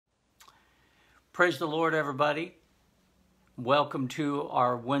Praise the Lord, everybody. Welcome to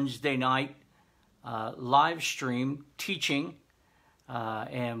our Wednesday night live stream teaching.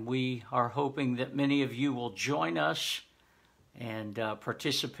 And we are hoping that many of you will join us and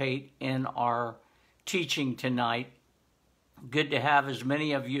participate in our teaching tonight. Good to have as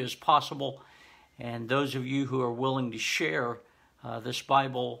many of you as possible. And those of you who are willing to share this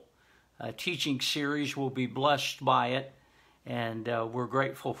Bible teaching series will be blessed by it. And we're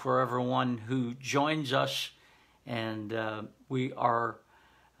grateful for everyone who joins us, and we are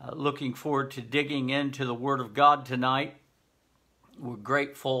looking forward to digging into the Word of God tonight. We're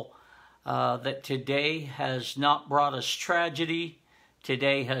grateful that today has not brought us tragedy,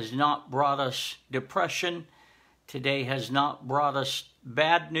 today has not brought us depression, today has not brought us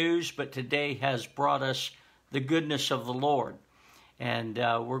bad news, but today has brought us the goodness of the Lord. And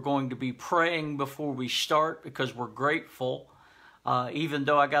we're going to be praying before we start because we're grateful. Even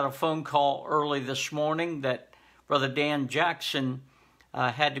though I got a phone call early this morning that Brother Dan Jackson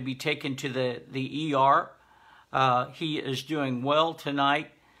had to be taken to the ER. He is doing well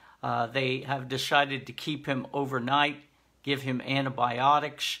tonight. They have decided to keep him overnight, give him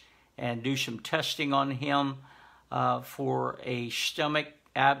antibiotics, and do some testing on him for a stomach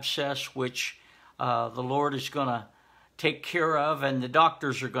abscess, which the Lord is going to take care of, and the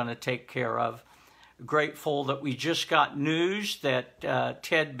doctors are going to take care of. Grateful that we just got news that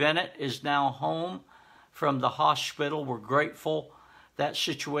Ted Bennett is now home from the hospital. We're grateful. That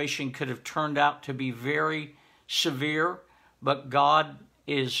situation could have turned out to be very severe, but God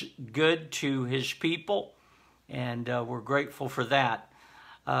is good to his people, and we're grateful for that.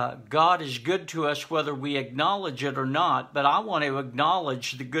 God is good to us whether we acknowledge it or not, but I want to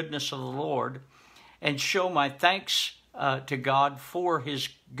acknowledge the goodness of the Lord and show my thanks to God for his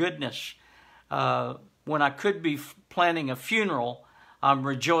goodness. When I could be planning a funeral, I'm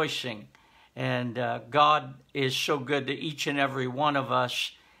rejoicing. And God is so good to each and every one of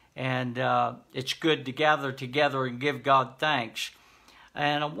us. And it's good to gather together and give God thanks.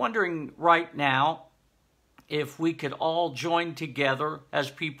 And I'm wondering right now if we could all join together as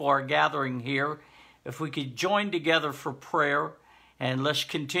people are gathering here. If we could join together for prayer. And let's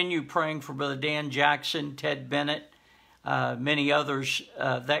continue praying for Brother Dan Jackson, Ted Bennett, many others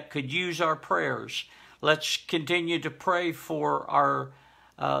that could use our prayers. Let's continue to pray for our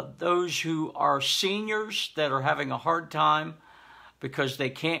those who are seniors that are having a hard time because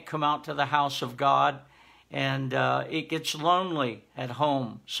they can't come out to the house of God, and it gets lonely at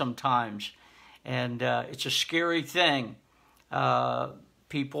home sometimes, and it's a scary thing.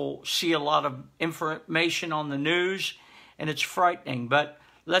 People see a lot of information on the news, and it's frightening, but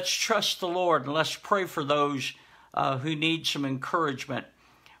let's trust the Lord, and let's pray for those who need some encouragement.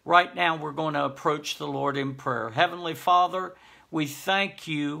 Right now, we're going to approach the Lord in prayer. Heavenly Father, we thank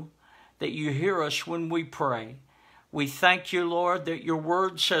you that you hear us when we pray. We thank you, Lord, that your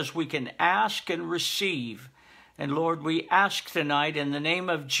word says we can ask and receive. And Lord, we ask tonight in the name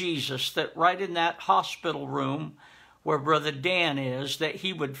of Jesus that right in that hospital room where Brother Dan is, that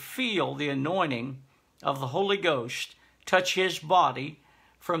he would feel the anointing of the Holy Ghost touch his body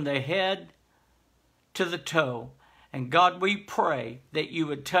from the head to the toe. And God, we pray that you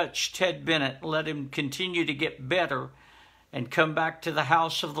would touch Ted Bennett, let him continue to get better and come back to the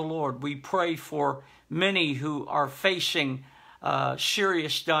house of the Lord. We pray for many who are facing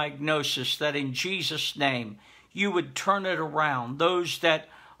serious diagnosis, that in Jesus' name you would turn it around. Those that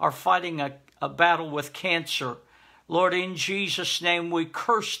are fighting a battle with cancer, Lord, in Jesus' name we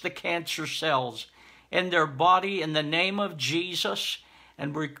curse the cancer cells in their body in the name of Jesus,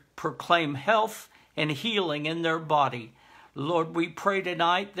 and we proclaim health and healing in their body. Lord, we pray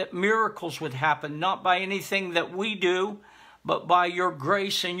tonight that miracles would happen, not by anything that we do, but by your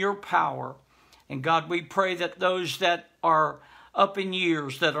grace and your power. And God, we pray that those that are up in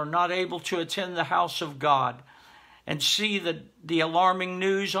years, that are not able to attend the house of God and see the alarming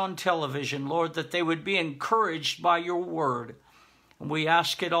news on television, Lord, that they would be encouraged by your word. And we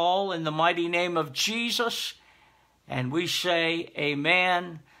ask it all in the mighty name of Jesus, and we say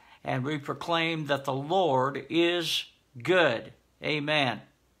amen. And we proclaim that the Lord is good. Amen.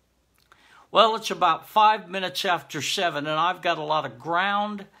 Well, it's about 5 minutes after 7, and I've got a lot of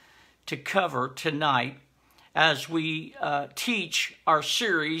ground to cover tonight as we teach our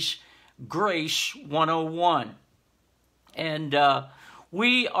series, Grace 101. And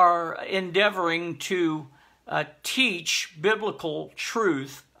we are endeavoring to teach biblical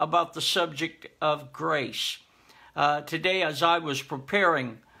truth about the subject of grace. Today, as I was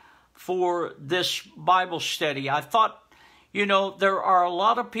preparing for this Bible study, I thought, you know, there are a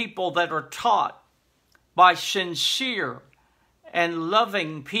lot of people that are taught by sincere and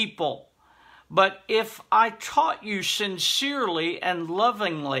loving people, But if I taught you sincerely and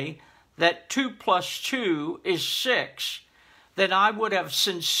lovingly that 2 plus 2 is 6, then I would have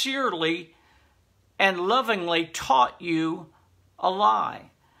sincerely and lovingly taught you a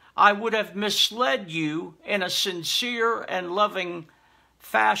lie. I would have misled you in a sincere and loving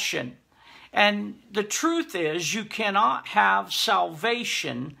fashion. And the truth is, you cannot have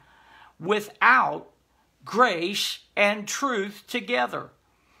salvation without grace and truth together.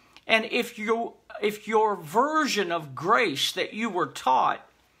 And if your version of grace that you were taught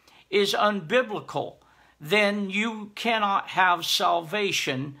is unbiblical, then you cannot have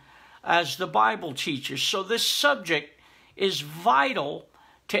salvation as the Bible teaches. So this subject is vital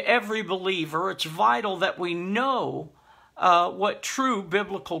to every believer. It's vital that we know what true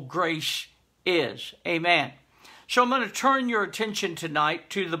biblical grace is. Amen. So I'm going to turn your attention tonight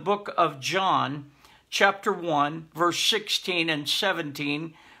to the book of John, chapter 1, verse 16 and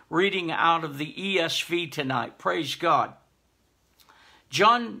 17, reading out of the ESV tonight. Praise God.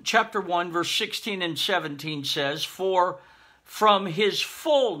 John chapter 1, verse 16 and 17 says, "For from his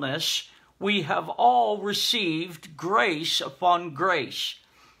fullness we have all received grace upon grace."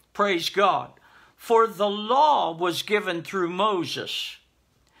 Praise God. "For the law was given through Moses,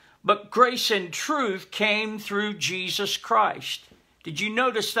 but grace and truth came through Jesus Christ." Did you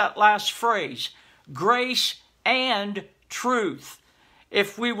notice that last phrase? Grace and truth.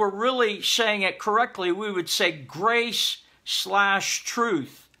 If we were really saying it correctly, we would say grace/truth,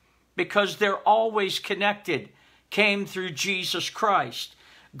 because they're always connected, came through Jesus Christ.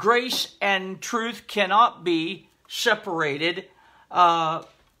 Grace and truth cannot be separated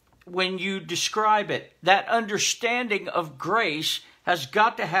when you describe it. That understanding of grace has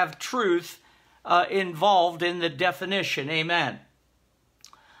got to have truth involved in the definition. Amen.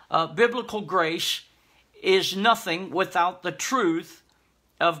 Biblical grace is nothing without the truth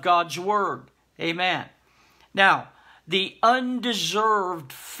of God's Word. Amen. Now, the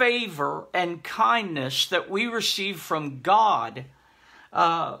undeserved favor and kindness that we receive from God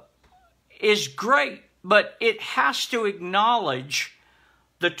is great, but it has to acknowledge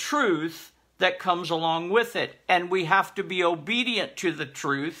the truth that comes along with it. And we have to be obedient to the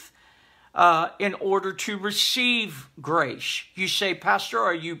truth in order to receive grace. You say, "Pastor,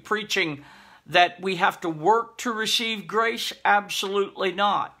 are you preaching that we have to work to receive grace?" Absolutely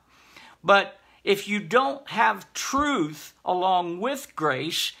not. But if you don't have truth along with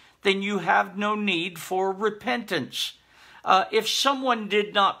grace, then you have no need for repentance. If someone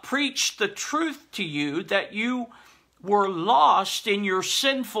did not preach the truth to you, that you were lost in your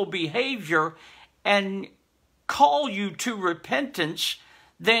sinful behavior and call you to repentance,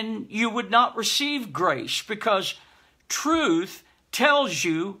 then you would not receive grace, because truth tells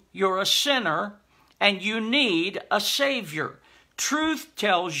you you're a sinner and you need a Savior. Truth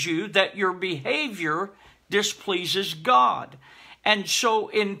tells you that your behavior displeases God. And so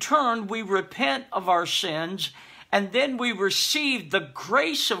in turn, we repent of our sins, and then we receive the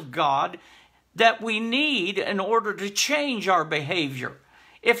grace of God that we need in order to change our behavior.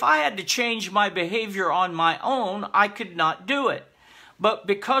 If I had to change my behavior on my own, I could not do it. But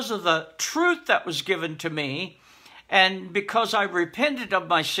because of the truth that was given to me, and because I repented of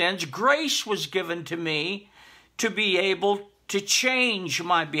my sins, grace was given to me to be able to change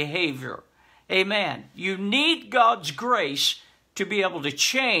my behavior. Amen. You need God's grace to be able to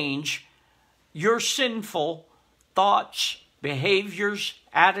change your sinful thoughts, behaviors,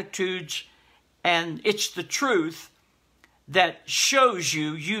 attitudes, and it's the truth that shows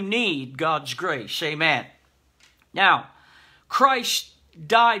you you need God's grace. Amen. Now, Christ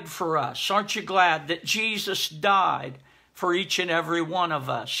died for us. Aren't you glad that Jesus died for each and every one of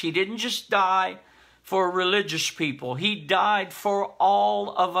us? He didn't just die for religious people. He died for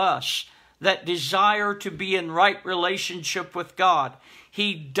all of us that desire to be in right relationship with God.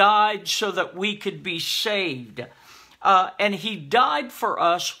 He died so that we could be saved. And he died for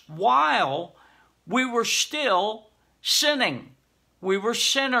us while we were still sinning. We were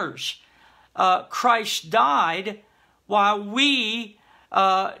sinners. Christ died while we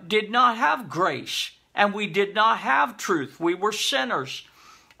did not have grace and we did not have truth. We were sinners.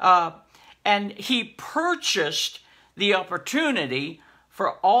 And he purchased the opportunity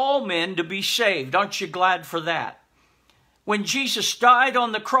for all men to be saved. Aren't you glad for that? When Jesus died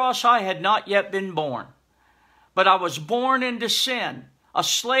on the cross, I had not yet been born. But I was born into sin, a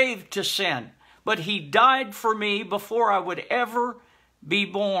slave to sin. But he died for me before I would ever be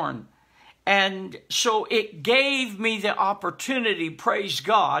born. And so it gave me the opportunity, praise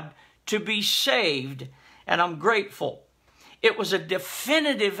God, to be saved. And I'm grateful. It was a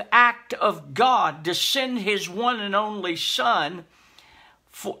definitive act of God to send his one and only Son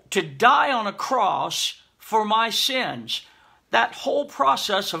to die on a cross for my sins. That whole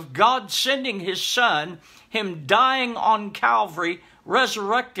process of God sending his Son, him dying on Calvary,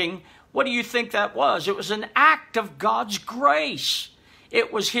 resurrecting, what do you think that was? It was an act of God's grace.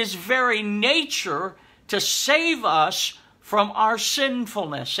 It was his very nature to save us from our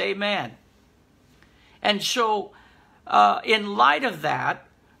sinfulness. Amen. And so, in light of that,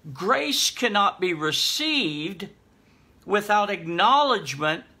 grace cannot be received without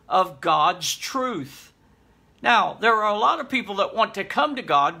acknowledgement of God's truth. Now, there are a lot of people that want to come to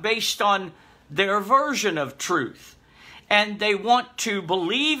God based on their version of truth. And they want to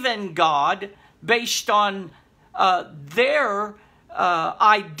believe in God based on their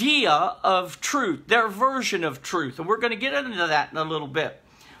idea of truth, their version of truth. And we're going to get into that in a little bit.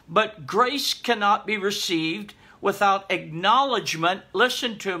 But grace cannot be received without acknowledgement,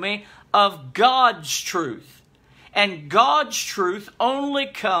 listen to me, of God's truth. And God's truth only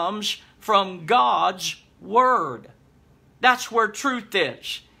comes from God's Word. That's where truth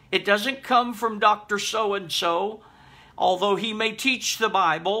is. It doesn't come from Dr. So-and-so, although he may teach the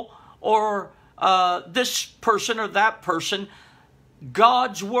Bible, or this person or that person.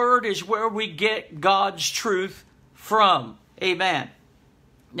 God's Word is where we get God's truth from. Amen.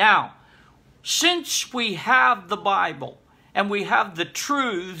 Now, since we have the Bible and we have the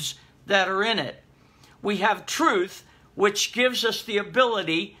truths that are in it, we have truth which gives us the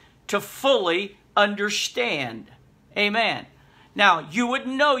ability to fully understand. Amen. Now, you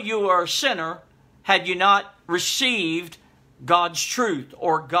wouldn't know you are a sinner had you not received God's truth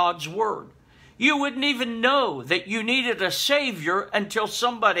or God's Word. You wouldn't even know that you needed a Savior until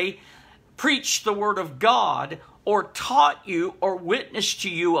somebody preached the Word of God or taught you or witnessed to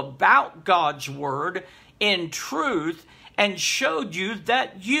you about God's Word in truth and showed you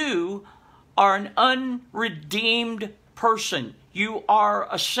that you are an unredeemed person. You are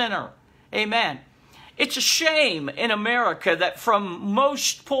a sinner. Amen. It's a shame in America that from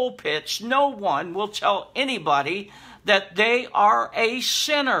most pulpits, no one will tell anybody that they are a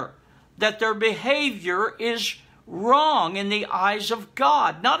sinner, that their behavior is wrong in the eyes of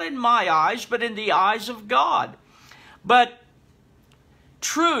God. Not in my eyes, but in the eyes of God. But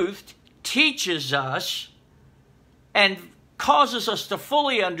truth teaches us and causes us to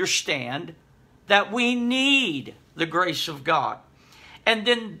fully understand that we need the grace of God. And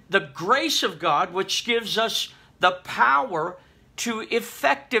then the grace of God, which gives us the power to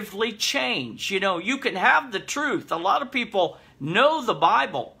effectively change. You know, you can have the truth. A lot of people know the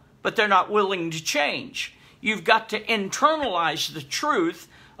Bible, but they're not willing to change. You've got to internalize the truth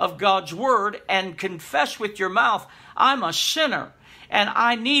of God's Word and confess with your mouth, I'm a sinner and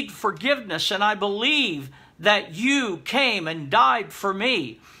I need forgiveness, and I believe that you came and died for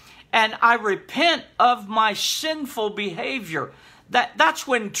me, and I repent of my sinful behavior. That's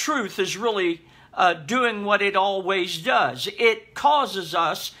when truth is really doing what it always does. It causes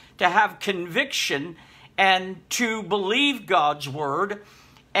us to have conviction and to believe God's Word.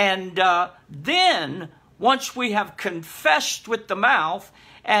 And then, once we have confessed with the mouth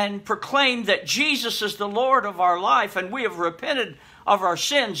and proclaimed that Jesus is the Lord of our life and we have repented of our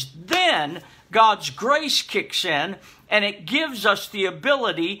sins, then God's grace kicks in and it gives us the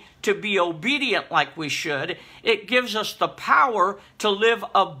ability to be obedient like we should. It gives us the power to live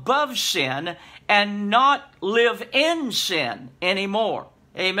above sin and not live in sin anymore.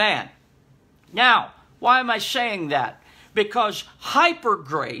 Amen. Now, why am I saying that? Because hyper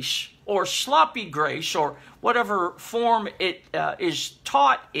grace or sloppy grace or whatever form it is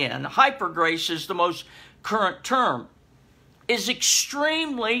taught in, hyper grace is the most current term, is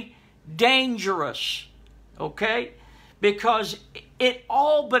extremely dangerous. Okay? Because it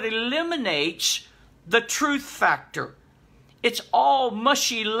all but eliminates the truth factor. It's all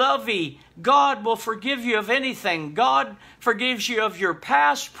mushy-lovey. God will forgive you of anything. God forgives you of your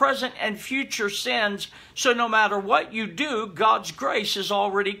past, present, and future sins. So no matter what you do, God's grace has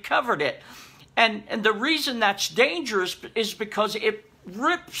already covered it. And the reason that's dangerous is because it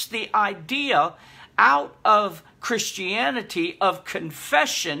rips the idea out of Christianity of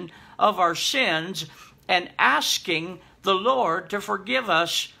confession of our sins and asking the Lord to forgive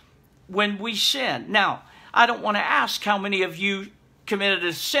us when we sin. Now, I don't want to ask how many of you committed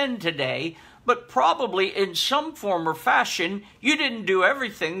a sin today, but probably in some form or fashion, you didn't do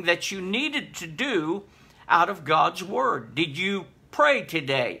everything that you needed to do out of God's Word. Did you pray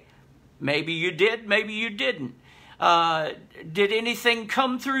today? Maybe you did, maybe you didn't. Did anything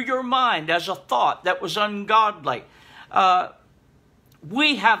come through your mind as a thought that was ungodly?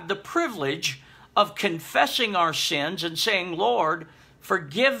 We have the privilege of confessing our sins and saying, Lord,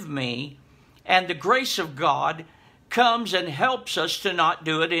 forgive me, and the grace of God comes and helps us to not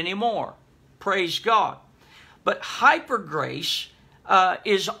do it anymore. Praise God. But hyper grace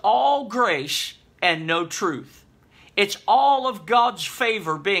is all grace and no truth. It's all of God's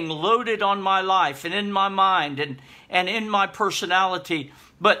favor being loaded on my life and in my mind and in my personality,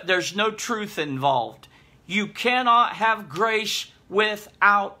 but there's no truth involved. You cannot have grace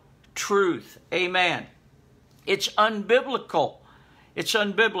without truth. Amen. It's unbiblical. It's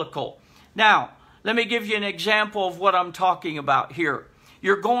unbiblical. Now, let me give you an example of what I'm talking about here.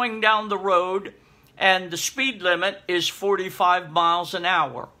 You're going down the road and the speed limit is 45 miles an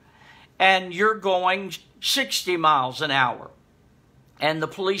hour. And you're going 60 miles an hour. And the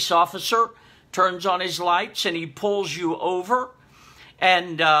police officer turns on his lights and he pulls you over.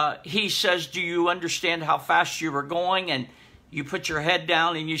 And he says, do you understand how fast you were going? And you put your head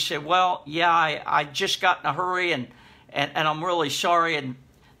down and you say, well, yeah, I just got in a hurry and I'm really sorry. And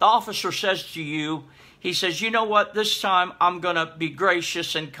the officer says to you, he says, you know what, this time I'm going to be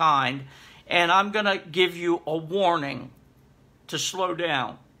gracious and kind, and I'm going to give you a warning to slow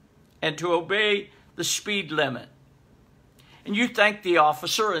down and to obey the speed limit. And you thank the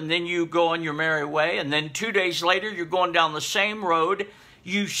officer, and then you go on your merry way, and then 2 days later you're going down the same road.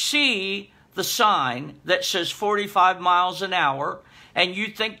 You see the sign that says 45 miles an hour, and you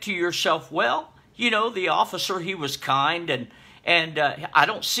think to yourself, well, you know, the officer, he was kind, and I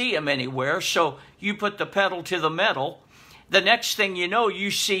don't see him anywhere, so you put the pedal to the metal. The next thing you know,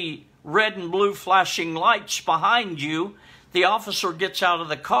 you see red and blue flashing lights behind you. The officer gets out of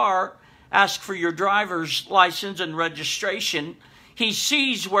the car, asks for your driver's license and registration. He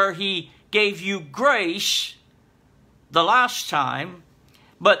sees where he gave you grace the last time,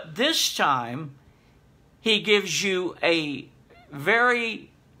 but this time he gives you a very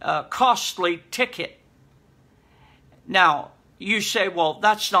costly ticket. Now, you say, well,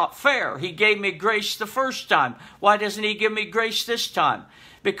 that's not fair. He gave me grace the first time. Why doesn't he give me grace this time?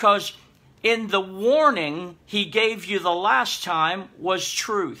 Because in the warning he gave you the last time was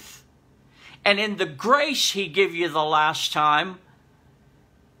truth. And in the grace he gave you the last time,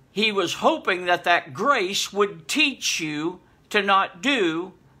 he was hoping that that grace would teach you to not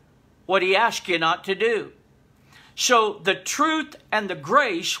do what he asked you not to do. So the truth and the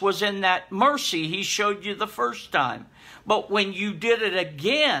grace was in that mercy he showed you the first time. But when you did it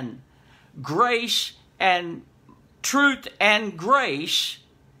again, grace and truth and grace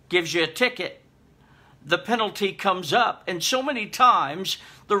gives you a ticket. The penalty comes up. And so many times,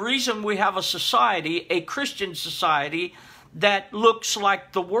 the reason we have a society, a Christian society, that looks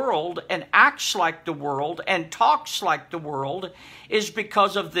like the world and acts like the world and talks like the world is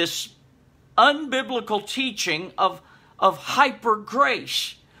because of this unbiblical teaching of hyper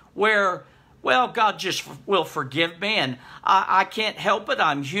grace, where, well, God just will forgive me, and I can't help it.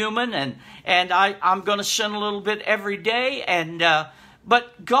 I'm human, and I'm going to sin a little bit every day.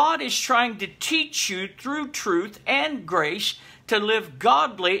 But God is trying to teach you through truth and grace to live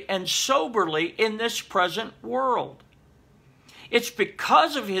godly and soberly in this present world. It's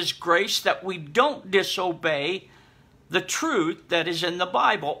because of His grace that we don't disobey the truth that is in the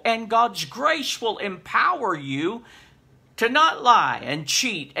Bible. And God's grace will empower you to not lie and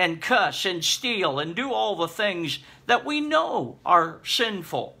cheat and cuss and steal and do all the things that we know are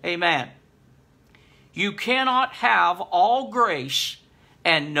sinful. Amen. You cannot have all grace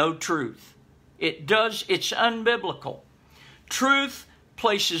and no truth. It's unbiblical. Truth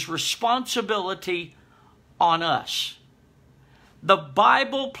places responsibility on us. The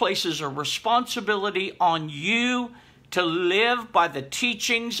Bible places a responsibility on you to live by the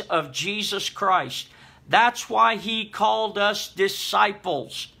teachings of Jesus Christ. That's why He called us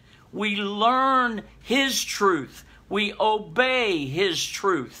disciples. We learn His truth. We obey His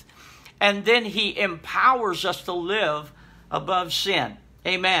truth. And then He empowers us to live above sin.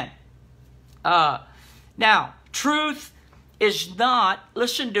 Amen. Now, truth is not,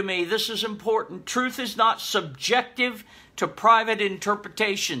 listen to me, this is important. Truth is not subjective to private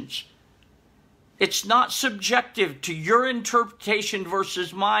interpretations. It's not subjective to your interpretation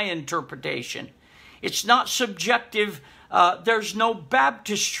versus my interpretation. It's not subjective. There's no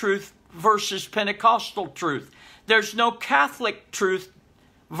Baptist truth versus Pentecostal truth. There's no Catholic truth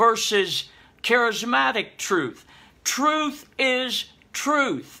versus charismatic truth. Truth is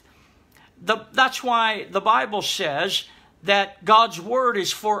truth. That's why the Bible says that God's word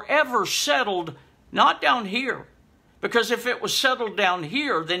is forever settled, not down here. Because if it was settled down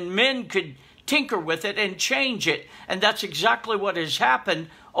here, then men could tinker with it and change it. And that's exactly what has happened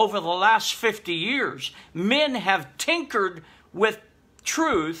over the last 50 years. Men have tinkered with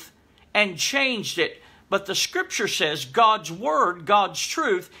truth and changed it. But the Scripture says God's word, God's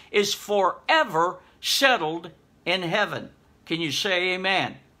truth, is forever settled in heaven. Can you say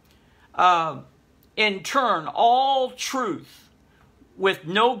amen? In turn, all truth with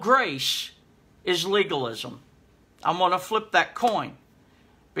no grace is legalism. I'm going to flip that coin,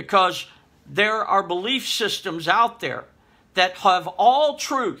 because there are belief systems out there that have all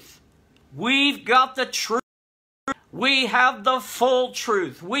truth. We've got the truth. We have the full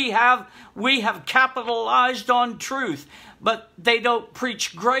truth. We have capitalized on truth, but they don't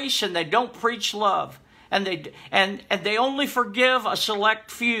preach grace and they don't preach love, and they only forgive a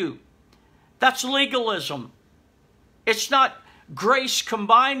select few. That's legalism. It's not grace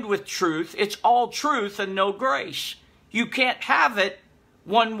combined with truth. It's all truth and no grace. You can't have it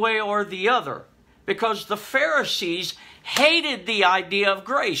one way or the other, because the Pharisees hated the idea of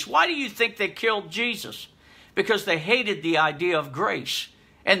grace. Why do you think they killed Jesus? Because they hated the idea of grace,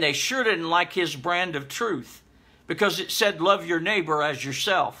 and they sure didn't like his brand of truth, because it said love your neighbor as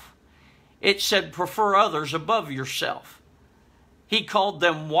yourself. It said prefer others above yourself. He called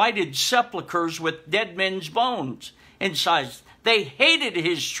them whited sepulchres with dead men's bones inside. They hated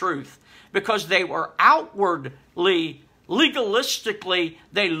his truth because they were outwardly, legalistically,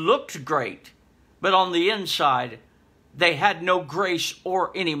 they looked great, but on the inside, they had no grace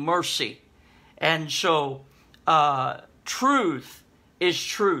or any mercy. And so, truth is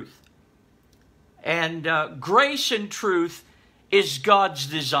truth. And grace and truth is God's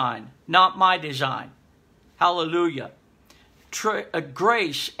design, not my design. Hallelujah.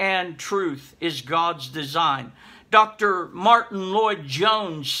 Grace and truth is God's design. Dr. Martin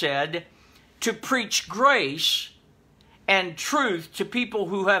Lloyd-Jones said, to preach grace and truth to people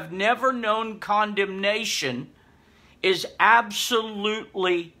who have never known condemnation is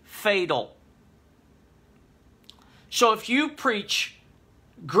absolutely fatal. So if you preach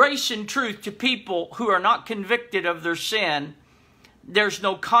grace and truth to people who are not convicted of their sin, there's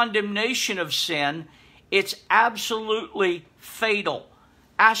no condemnation of sin, it's absolutely fatal.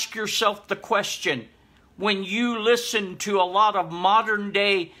 Ask yourself the question, when you listen to a lot of modern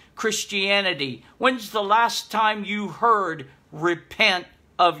day Christianity, when's the last time you heard repent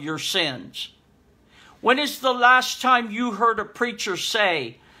of your sins? When is the last time you heard a preacher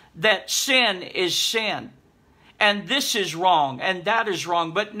say that sin is sin, and this is wrong, and that is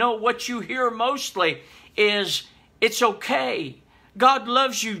wrong? But no, what you hear mostly is, it's okay. God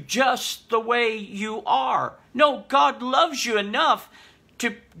loves you just the way you are. No, God loves you enough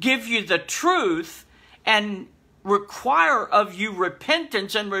to give you the truth and require of you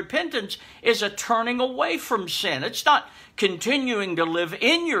repentance, and repentance is a turning away from sin. It's not continuing to live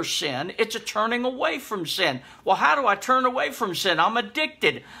in your sin, it's a turning away from sin. Well, how do I turn away from sin? I'm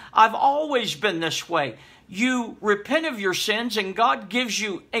addicted. I've always been this way. You repent of your sins, and God gives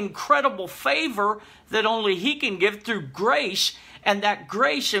you incredible favor that only He can give through grace, and that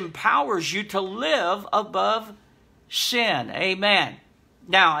grace empowers you to live above sin. Amen.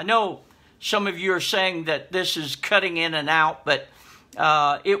 Now, I know some of you are saying that this is cutting in and out, but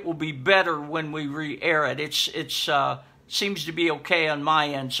it will be better when we re-air it. It's seems to be okay on my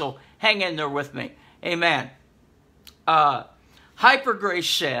end, so hang in there with me. Amen. Hyper Grace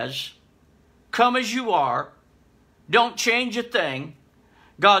says, come as you are, don't change a thing.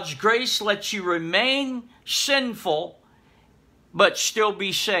 God's grace lets you remain sinful, but still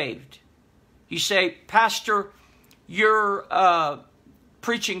be saved. You say, Pastor, you're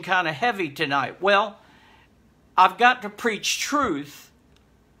preaching kind of heavy tonight. Well, I've got to preach truth,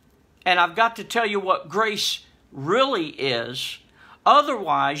 and I've got to tell you what grace really is.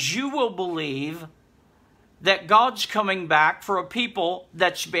 Otherwise, you will believe that God's coming back for a people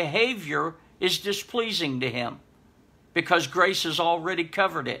that's behavior is displeasing to Him, because grace has already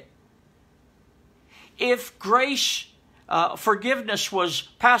covered it. If grace, forgiveness was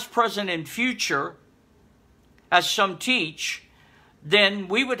past, present, and future, as some teach, then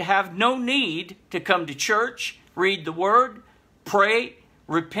we would have no need to come to church, read the Word, pray,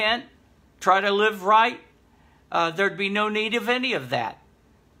 repent, try to live right. There'd be no need of any of that.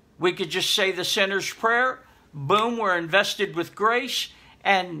 We could just say the sinner's prayer, boom, we're invested with grace,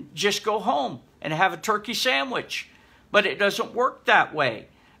 and just go home and have a turkey sandwich. But it doesn't work that way.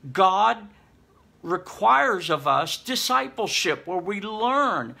 God requires of us discipleship, where we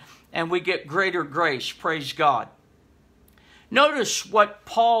learn and we get greater grace. Praise God. Notice what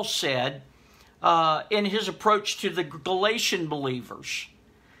Paul said in his approach to the Galatian believers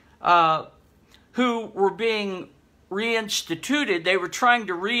who were being reinstituted. They were trying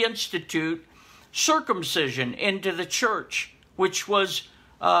to reinstitute circumcision into the church, which was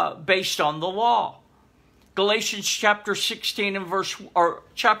based on the law. Galatians chapter 16 and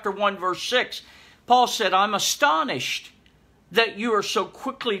chapter 1 verse 6. Paul said, I'm astonished that you are so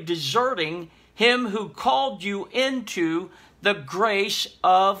quickly deserting him who called you into the grace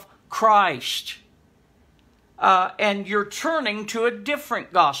of Christ. And you're turning to a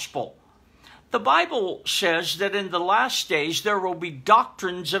different gospel. The Bible says that in the last days there will be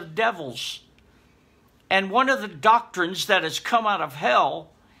doctrines of devils. And one of the doctrines that has come out of hell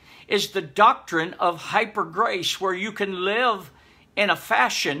is the doctrine of hyper grace, where you can live in a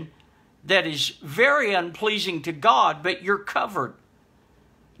fashion that is very unpleasing to God, but you're covered.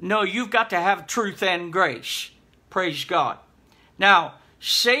 No, you've got to have truth and grace. Praise God. Now,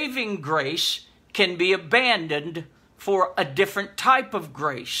 saving grace can be abandoned for a different type of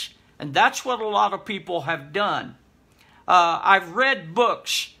grace. And that's what a lot of people have done. I've read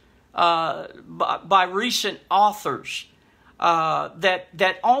books by recent authors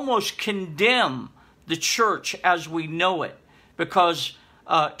that almost condemn the church as we know it because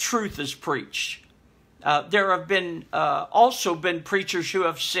truth is preached. There have been also been preachers who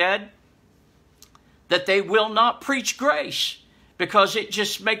have said that they will not preach grace because it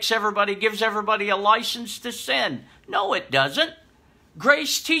just gives everybody a license to sin. No, it doesn't.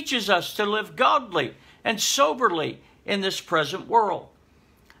 Grace teaches us to live godly and soberly in this present world.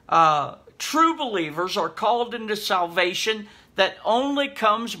 True believers are called into salvation that only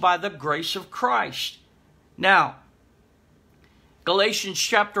comes by the grace of Christ. Now, Galatians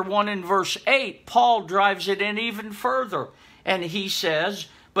chapter 1 and verse 8, Paul drives it in even further. And he says,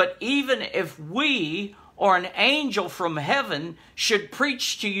 but even if we or an angel from heaven should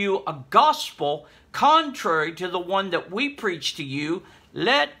preach to you a gospel contrary to the one that we preach to you,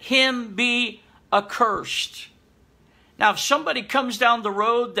 let him be accursed. Now, if somebody comes down the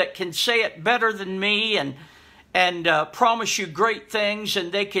road that can say it better than me and promise you great things,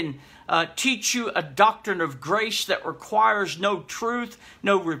 and they can teach you a doctrine of grace that requires no truth,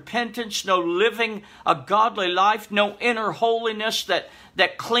 no repentance, no living a godly life, no inner holiness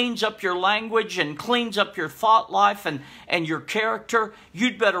that cleans up your language and cleans up your thought life and your character,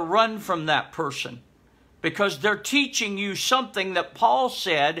 you'd better run from that person, because they're teaching you something that Paul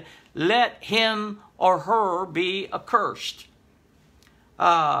said, let him or her be accursed.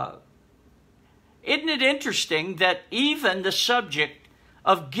 Isn't it interesting that even the subject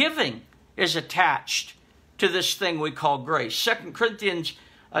of giving is attached to this thing we call grace? 2 Corinthians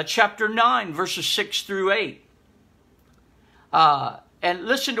chapter 9, verses 6 through 8. And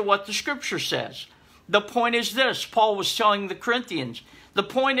listen to what the scripture says. The point is this. Paul was telling the Corinthians, the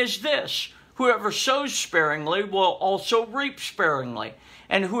point is this. Whoever sows sparingly will also reap sparingly.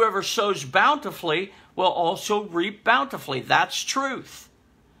 And whoever sows bountifully will also reap bountifully. That's truth.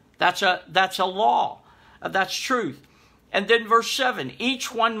 That's a law. That's truth. And then verse 7,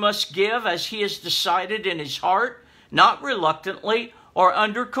 each one must give as he has decided in his heart, not reluctantly or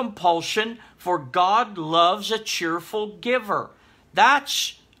under compulsion, for God loves a cheerful giver.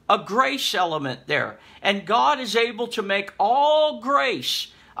 That's a grace element there. And God is able to make all grace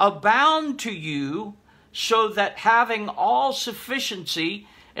abound to you, so that having all sufficiency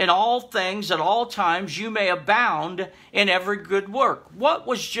in all things at all times, you may abound in every good work. What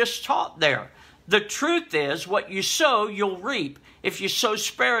was just taught there? The truth is, what you sow, you'll reap. If you sow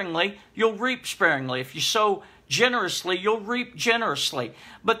sparingly, you'll reap sparingly. If you sow generously, you'll reap generously.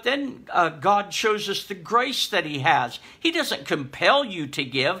 But then God shows us the grace that he has. He doesn't compel you to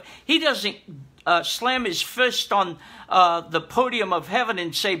give. He doesn't slam his fist on the podium of heaven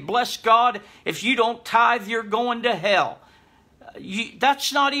and say, bless God, if you don't tithe, you're going to hell.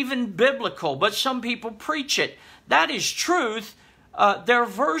 That's not even biblical, but some people preach it. That is truth, their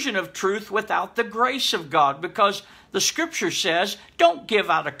version of truth without the grace of God, because the scripture says, don't give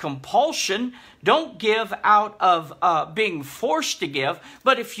out of compulsion, don't give out of being forced to give,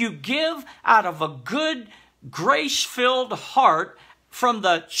 but if you give out of a good, grace-filled heart, from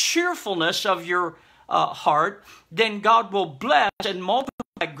the cheerfulness of your heart, then God will bless and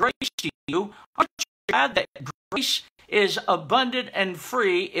multiply grace to you. Aren't you glad that grace is abundant and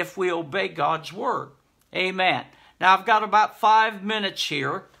free if we obey God's word? Amen. Now, I've got about 5 minutes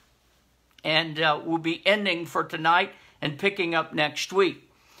here, and we'll be ending for tonight and picking up next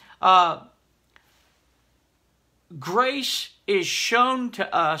week. Grace is shown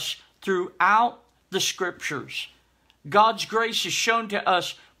to us throughout the scriptures. God's grace is shown to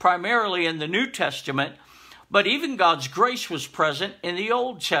us primarily in the New Testament, but even God's grace was present in the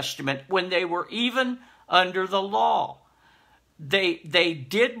Old Testament when they were even under the law. They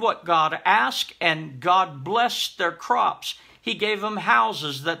did what God asked, and God blessed their crops. He gave them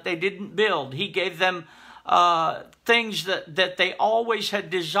houses that they didn't build. He gave them things that they always had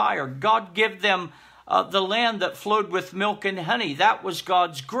desired. God gave them the land that flowed with milk and honey. That was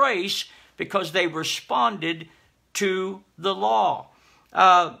God's grace because they responded to the law.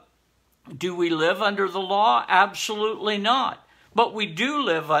 Do we live under the law? Absolutely not. But we do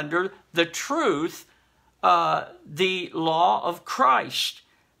live under the truth, the law of Christ.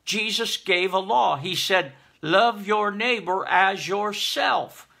 Jesus gave a law. He said, love your neighbor as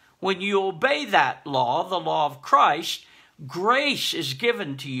yourself. When you obey that law, the law of Christ, grace is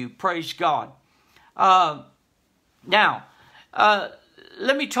given to you. Praise God. Now,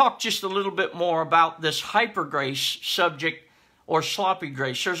 let me talk just a little bit more about this hyper grace subject, or sloppy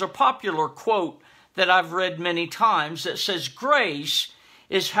grace. There's a popular quote that I've read many times that says, grace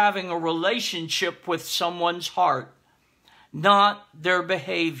is having a relationship with someone's heart, not their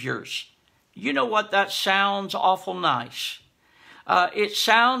behaviors. You know what? That sounds awful nice. It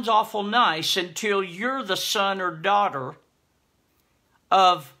sounds awful nice until you're the son or daughter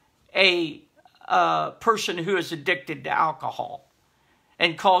of a person who is addicted to alcohol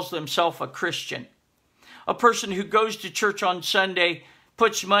and calls themselves a Christian. A person who goes to church on Sunday,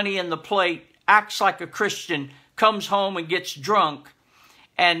 puts money in the plate, acts like a Christian, comes home and gets drunk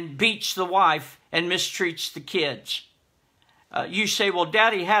and beats the wife and mistreats the kids. You say, well,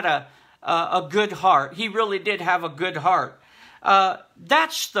 Daddy had a good heart. He really did have a good heart.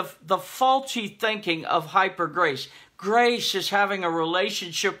 That's the faulty thinking of hyper grace. Grace is having a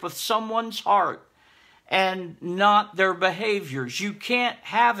relationship with someone's heart and not their behaviors. You can't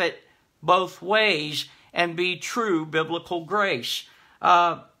have it both ways and be true biblical grace.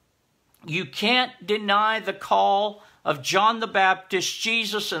 You can't deny the call of John the Baptist,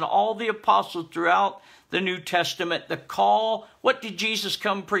 Jesus, and all the apostles throughout the New Testament. The call, what did Jesus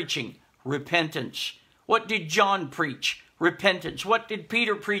come preaching? Repentance. What did John preach? Repentance. What did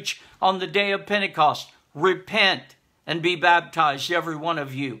Peter preach on the day of Pentecost? Repent and be baptized, every one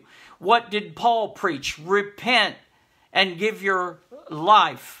of you. What did Paul preach? Repent and give your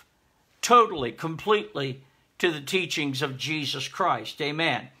life totally, completely to the teachings of Jesus Christ.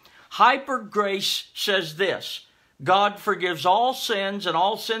 Amen. Hyper grace says this: God forgives all sins, and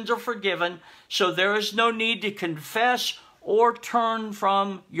all sins are forgiven, so there is no need to confess or turn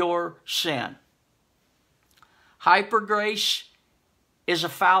from your sin. Hyper grace is a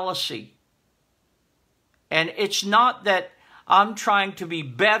fallacy. And it's not that I'm trying to be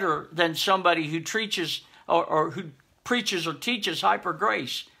better than somebody who preaches or who preaches or teaches hyper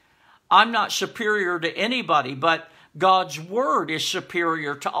grace. I'm not superior to anybody, but God's word is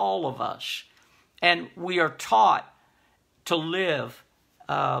superior to all of us. And we are taught to live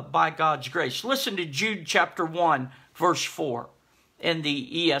by God's grace. Listen to Jude chapter 1, verse 4 in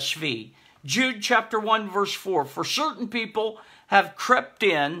the ESV. Jude chapter 1, verse 4. For certain people have crept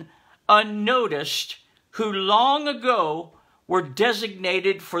in unnoticed, who long ago were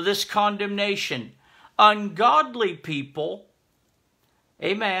designated for this condemnation. Ungodly people,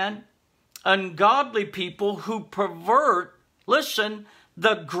 amen, ungodly people who pervert, listen,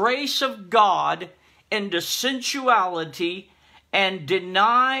 the grace of God into sensuality and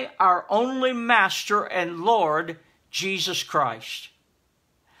deny our only Master and Lord, Jesus Christ.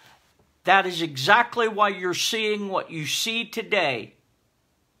 That is exactly why you're seeing what you see today.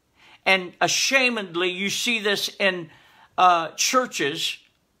 And ashamedly, you see this in churches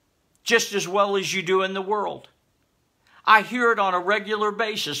just as well as you do in the world. I hear it on a regular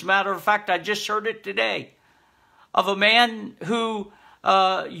basis. Matter of fact, I just heard it today of a man who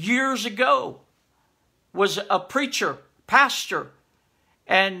years ago was a preacher, pastor,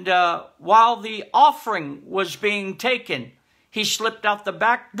 and while the offering was being taken, he slipped out the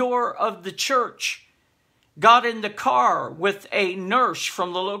back door of the church, got in the car with a nurse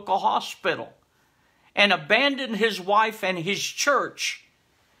from the local hospital, and abandoned his wife and his church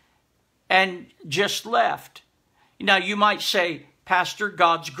and just left. Now, you might say, Pastor,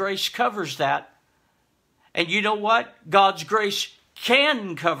 God's grace covers that. And you know what? God's grace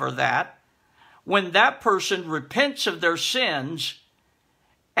can cover that when that person repents of their sins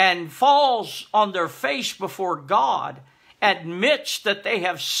and falls on their face before God, admits that they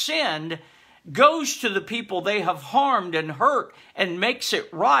have sinned, goes to the people they have harmed and hurt and makes it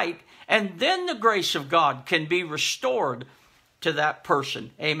right, and then the grace of God can be restored to that person.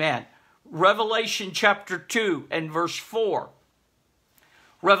 Amen. Revelation chapter 2 and verse 4.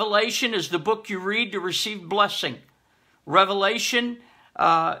 Revelation is the book you read to receive blessing. Revelation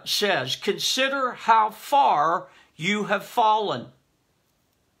says, consider how far you have fallen.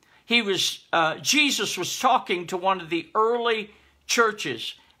 Jesus was talking to one of the early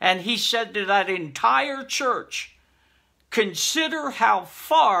churches, and he said to that entire church, consider how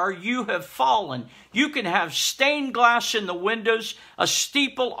far you have fallen. You can have stained glass in the windows, a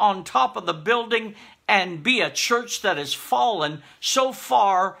steeple on top of the building, and be a church that has fallen so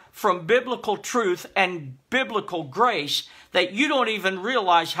far from biblical truth and biblical grace that you don't even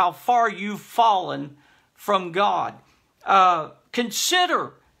realize how far you've fallen from God.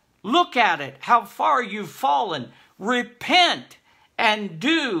 Consider, look at it, how far you've fallen. Repent and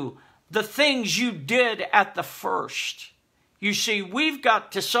do the things you did at the first. You see, we've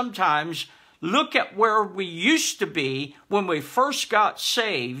got to sometimes look at where we used to be when we first got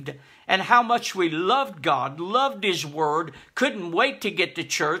saved and how much we loved God, loved His Word, couldn't wait to get to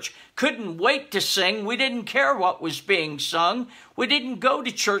church, couldn't wait to sing. We didn't care what was being sung. We didn't go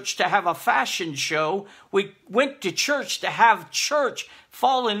to church to have a fashion show. We went to church to have church,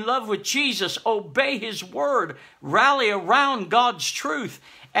 fall in love with Jesus, obey His Word, rally around God's truth,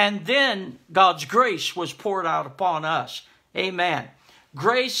 and then God's grace was poured out upon us. Amen.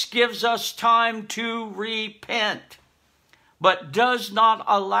 Grace gives us time to repent, but does not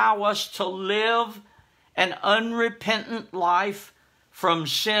allow us to live an unrepentant life from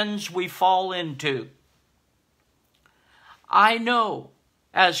sins we fall into. I know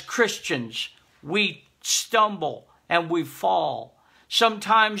as Christians we stumble and we fall.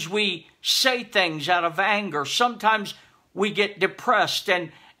 Sometimes we say things out of anger. Sometimes we get depressed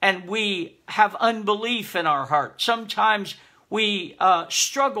and we have unbelief in our heart. Sometimes we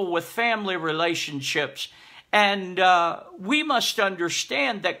struggle with family relationships. And we must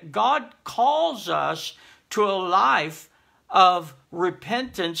understand that God calls us to a life of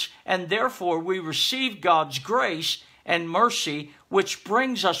repentance, and therefore we receive God's grace and mercy, which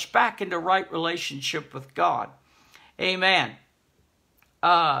brings us back into right relationship with God. Amen.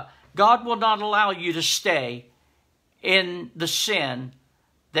 God will not allow you to stay in the sin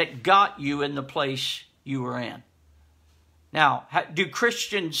that got you in the place you were in. Now, do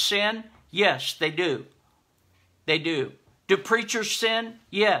Christians sin? Yes, they do. They do. Do preachers sin?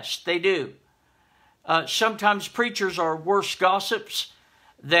 Yes, they do. Sometimes preachers are worse gossips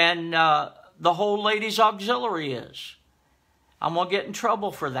than the whole ladies' auxiliary is. I'm going to get in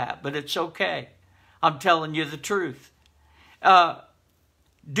trouble for that, but it's okay. I'm telling you the truth.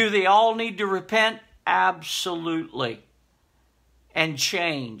 Do they all need to repent? Absolutely. And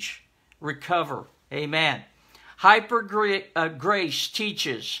change. Recover. Amen. Hyper grace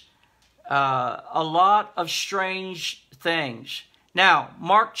teaches a lot of strange things. Now,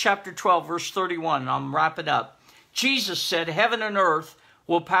 Mark chapter 12, verse 31, I'm wrapping up. Jesus said, heaven and earth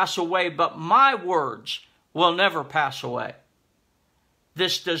will pass away, but my words will never pass away.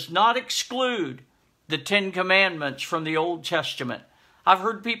 This does not exclude the 10 Commandments from the Old Testament. I've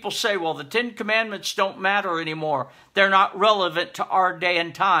heard people say, well, the 10 Commandments don't matter anymore. They're not relevant to our day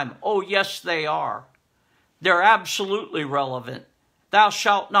and time. Oh, yes, they are. They're absolutely relevant. Thou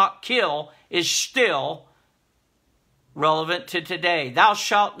shalt not kill is still relevant to today. Thou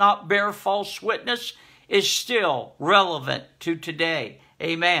shalt not bear false witness is still relevant to today.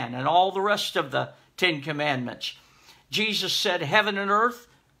 Amen. And all the rest of the 10 Commandments. Jesus said, heaven and earth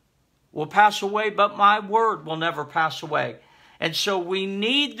will pass away, but my word will never pass away. And so we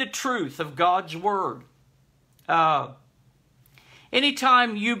need the truth of God's word.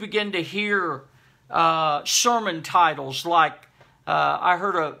 Anytime you begin to hear sermon titles like, I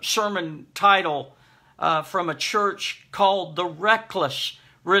heard a sermon title from a church called The Reckless,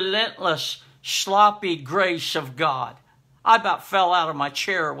 Relentless, Sloppy Grace of God. I about fell out of my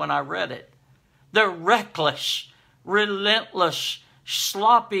chair when I read it. The reckless, relentless,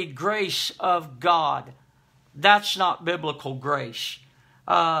 sloppy grace of God. That's not biblical grace.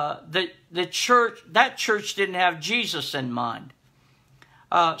 That church didn't have Jesus in mind.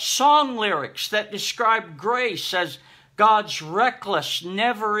 Song lyrics that describe grace as God's reckless,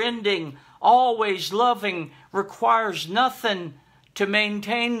 never-ending, always loving, requires nothing to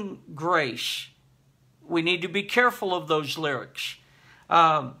maintain grace. We need to be careful of those lyrics.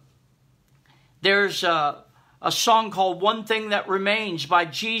 There's a song called One Thing That Remains by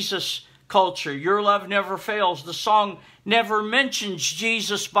Jesus Culture. Your Love Never Fails. The song never mentions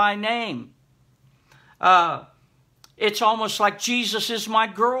Jesus by name. It's almost like Jesus is my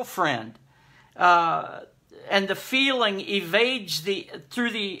girlfriend. And the feeling evades through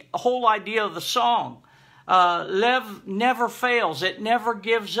the whole idea of the song. Love never fails. It never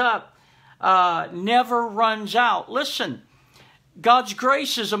gives up. Never runs out. Listen, God's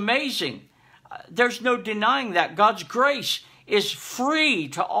grace is amazing. There's no denying that. God's grace is free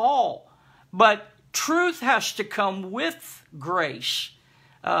to all. But truth has to come with grace.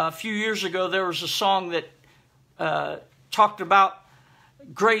 A few years ago, there was a song that talked about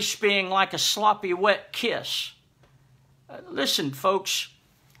grace being like a sloppy, wet kiss. Listen, folks,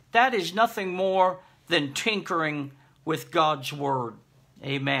 that is nothing more than tinkering with God's word.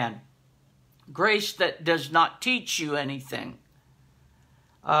 Amen. grace that does not teach you anything.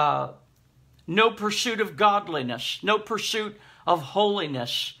 No pursuit of godliness, no pursuit of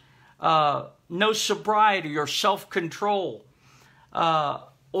holiness, no sobriety or self-control,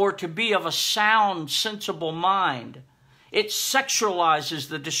 or to be of a sound, sensible mind. It sexualizes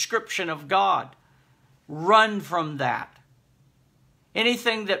the description of God. Run from that.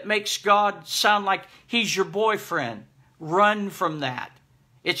 Anything that makes God sound like He's your boyfriend, run from that.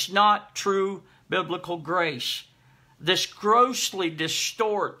 It's not true biblical grace. This grossly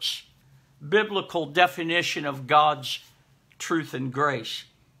distorts biblical definition of God's truth and grace.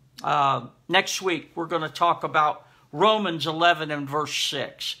 Next week, we're going to talk about Romans 11 and verse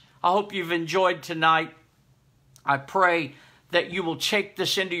 6. I hope you've enjoyed tonight. I pray that you will take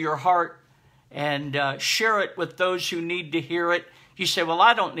this into your heart and share it with those who need to hear it. You say, well,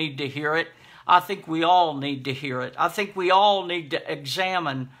 I don't need to hear it. I think we all need to hear it. I think we all need to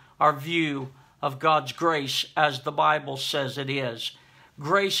examine our view of God's grace as the Bible says it is.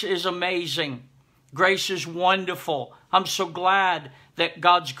 Grace is amazing. Grace is wonderful. I'm so glad that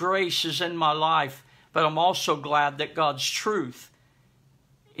God's grace is in my life, but I'm also glad that God's truth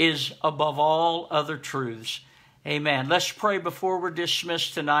is above all other truths. Amen. Let's pray before we're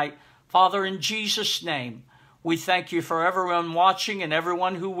dismissed tonight. Father, in Jesus' name, we thank you for everyone watching and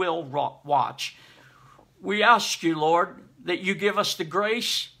everyone who will watch. We ask you, Lord, that you give us the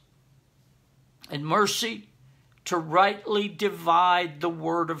grace and mercy to rightly divide the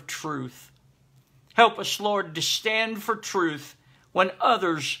word of truth. Help us, Lord, to stand for truth when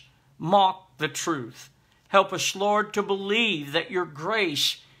others mock the truth. Help us, Lord, to believe that your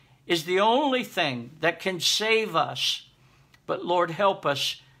grace is the only thing that can save us. But, Lord, help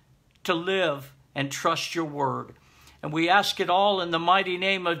us to live and trust your word. And we ask it all in the mighty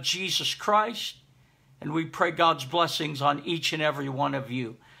name of Jesus Christ. And we pray God's blessings on each and every one of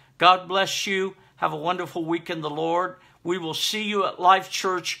you. God bless you. Have a wonderful week in the Lord. We will see you at Life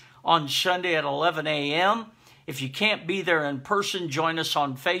Church on Sunday at 11 a.m. If you can't be there in person, join us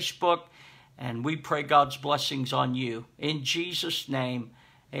on Facebook. And we pray God's blessings on you. In Jesus' name,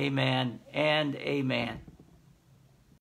 amen and amen.